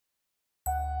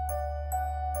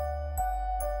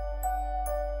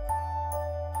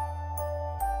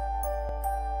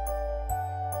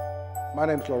My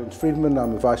name is Lawrence Friedman.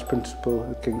 I'm a Vice Principal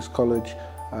at King's College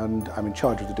and I'm in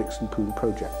charge of the Dickson Poon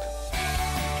project.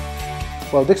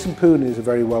 Well, Dickson Poon is a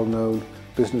very well-known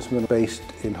businessman based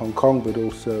in Hong Kong but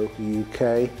also the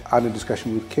UK. And in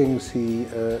discussion with King's, he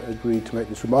agreed to make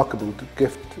this remarkable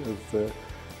gift of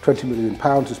 £20 million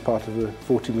as part of a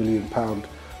 £40 million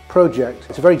project.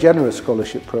 It's a very generous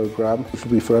scholarship programme. This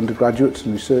will be for undergraduates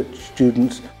and research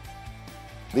students.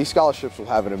 These scholarships will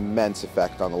have an immense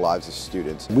effect on the lives of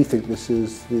students. We think this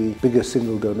is the biggest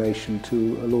single donation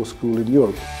to a law school in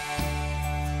Europe.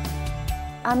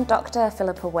 I'm Dr.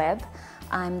 Philippa Webb.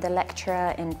 I'm the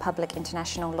lecturer in Public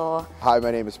International Law. Hi, my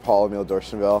name is Paul Emile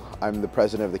Dorsenville. I'm the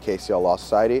president of the KCL Law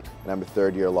Society and I'm a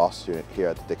third-year law student here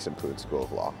at the Dickson Poon School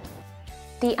of Law.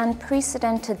 The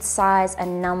unprecedented size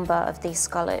and number of these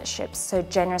scholarships, so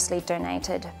generously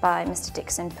donated by Mr.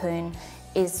 Dickson Poon,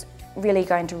 is really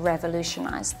going to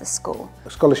revolutionise the school.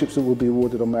 Scholarships that will be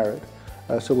awarded on merit,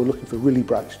 so we're looking for really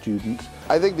bright students.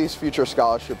 I think these future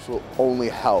scholarships will only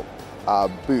help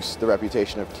boost the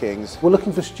reputation of King's. We're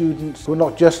looking for students who have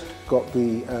not just got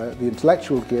the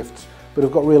intellectual gifts, but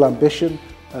have got real ambition,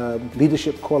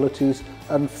 leadership qualities,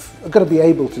 and are going to be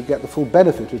able to get the full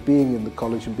benefit of being in the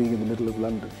college and being in the middle of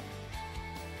London.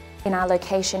 In our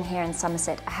location here in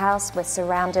Somerset House, we're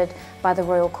surrounded by the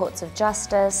Royal Courts of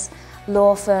Justice,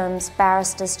 law firms,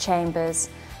 barristers' chambers,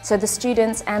 so the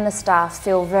students and the staff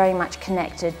feel very much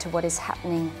connected to what is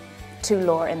happening to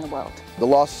law in the world. The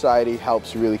Law Society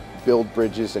helps really build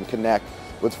bridges and connect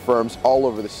with firms all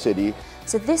over the city.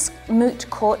 So this moot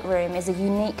courtroom is a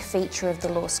unique feature of the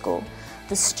law school.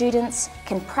 The students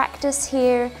can practice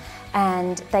here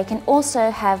and they can also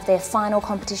have their final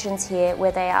competitions here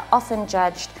where they are often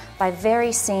judged by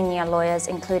very senior lawyers,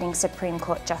 including Supreme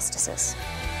Court justices.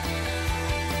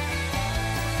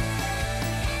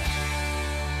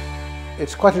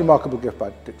 It's quite a remarkable gift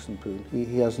by Dickson Poon.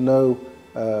 He has no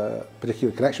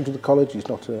particular connection to the college, he's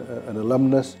not an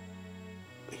alumnus.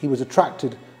 He was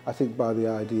attracted, I think, by the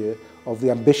idea of the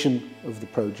ambition of the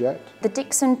project. The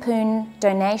Dickson Poon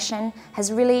donation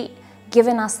has really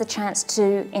given us the chance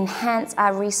to enhance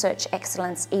our research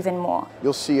excellence even more.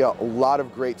 You'll see a lot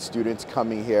of great students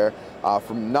coming here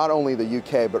from not only the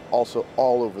UK but also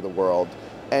all over the world.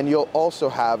 And you'll also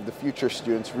have the future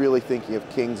students really thinking of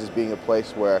King's as being a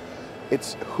place where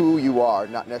it's who you are,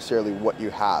 not necessarily what you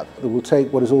have. We'll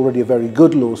take what is already a very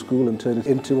good law school and turn it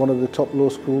into one of the top law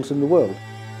schools in the world.